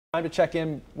Time to check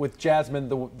in with Jasmine,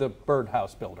 the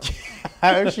birdhouse builder.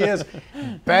 There she is,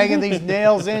 banging these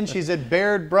nails in. She's at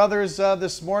Baird Brothers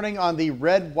this morning on the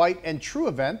Red, White, and True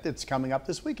event that's coming up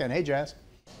this weekend. Hey, Jazz.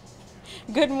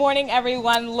 Good morning,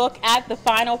 everyone. Look at the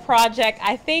final project.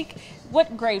 I think,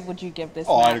 what grade would you give this?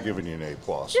 Oh, Matt? I'd have given you an A+.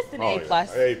 Just an A+. Yeah.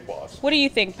 A+. What do you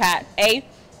think, Pat? A?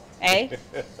 A?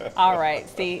 All right.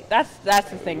 See, that's the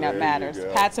thing that matters.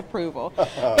 Pat's approval.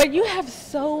 But you have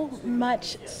so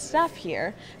much stuff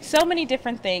here. So many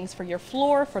different things for your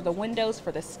floor, for the windows,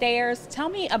 for the stairs. Tell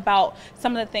me about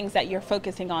some of the things that you're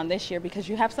focusing on this year because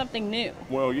you have something new.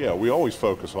 Well, yeah, we always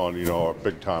focus on,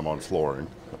 big time on flooring.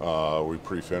 We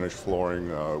pre-finish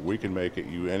flooring. We can make it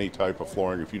any type of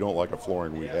flooring. If you don't like a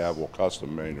flooring we have, we'll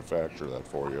custom manufacture that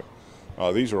for you.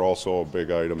 These are also a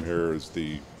big item here is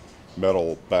the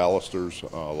metal balusters.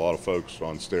 A lot of folks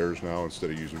on stairs now, instead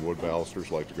of using wood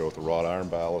balusters, like to go with the wrought iron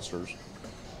balusters.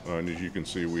 And as you can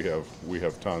see, we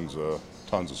have tons of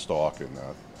stock in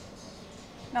that.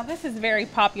 Now this is very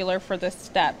popular for the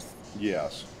steps.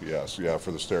 Yes, yeah,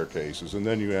 for the staircases, and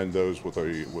then you end those with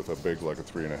a big, like a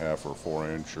 3.5 or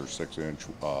 4-inch or 6-inch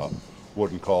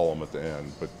wooden column at the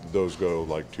end. But those go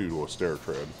like 2 to a stair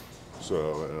tread. So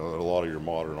a lot of your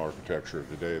modern architecture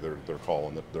today, they're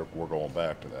calling that we're going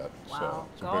back to that. Wow, so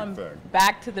it's going a big thing.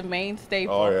 Back to the main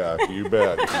staple. Oh yeah, you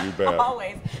bet, you bet.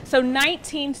 Always. So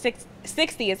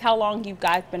 1960 is how long you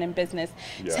guys been in business.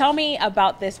 Yes. Tell me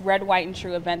about this Red, White, and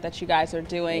True event that you guys are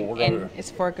doing, Well, and it's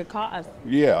for a good cause.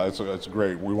 Yeah, it's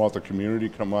great. We want the community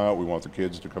to come out. We want the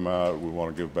kids to come out. We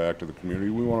want to give back to the community.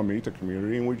 We want to meet the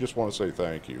community, and we just want to say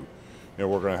thank you.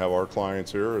 We're going to have our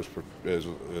clients here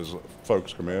as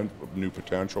folks come in, new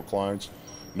potential clients.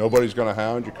 Nobody's going to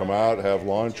hound you. Come out, have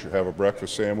lunch, have a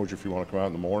breakfast sandwich if you want to come out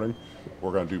in the morning.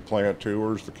 We're going to do plant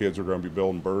tours. The kids are going to be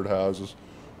building birdhouses.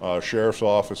 Sheriff's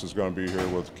office is going to be here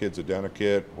with kids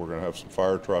identikit. We're going to have some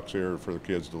fire trucks here for the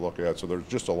kids to look at. So there's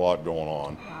just a lot going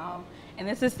on. Wow. And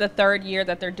this is the 3rd year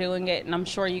that they're doing it, and I'm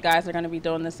sure you guys are going to be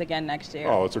doing this again next year.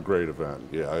 Oh, it's a great event.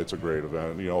 Yeah, it's a great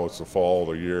event. It's the fall of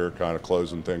the year, kind of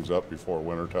closing things up before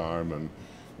wintertime, and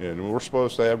we're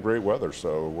supposed to have great weather,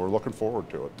 so we're looking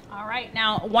forward to it. All right.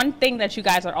 Now, one thing that you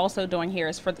guys are also doing here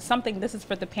is this is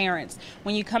for the parents.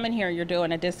 When you come in here, you're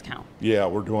doing a discount. Yeah,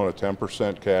 we're doing a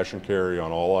 10% cash and carry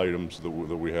on all items that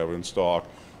we have in stock.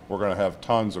 We're going to have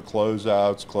tons of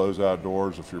closeout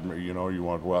doors. If you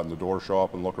want to go out in the door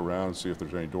shop and look around and see if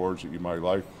there's any doors that you might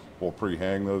like, we'll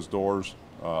pre-hang those doors.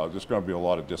 There's going to be a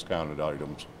lot of discounted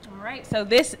items. All right, so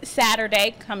this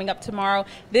Saturday, coming up tomorrow,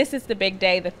 this is the big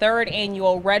day, the 3rd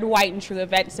annual Red, White, and True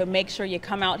event. So make sure you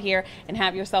come out here and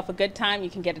have yourself a good time. You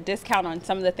can get a discount on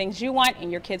some of the things you want,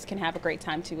 and your kids can have a great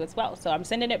time too as well. So I'm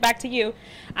sending it back to you.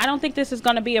 I don't think this is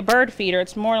going to be a bird feeder.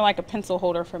 It's more like a pencil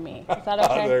holder for me. Is that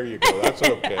okay? There you go. That's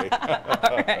okay.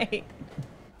 All right.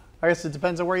 I guess it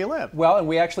depends on where you live. Well, and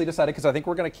we actually decided, because I think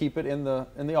we're going to keep it in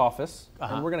the office,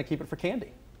 and we're going to keep it for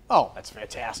candy. Oh, that's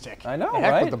fantastic. I know,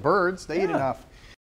 Heck right? with the birds, they eat enough.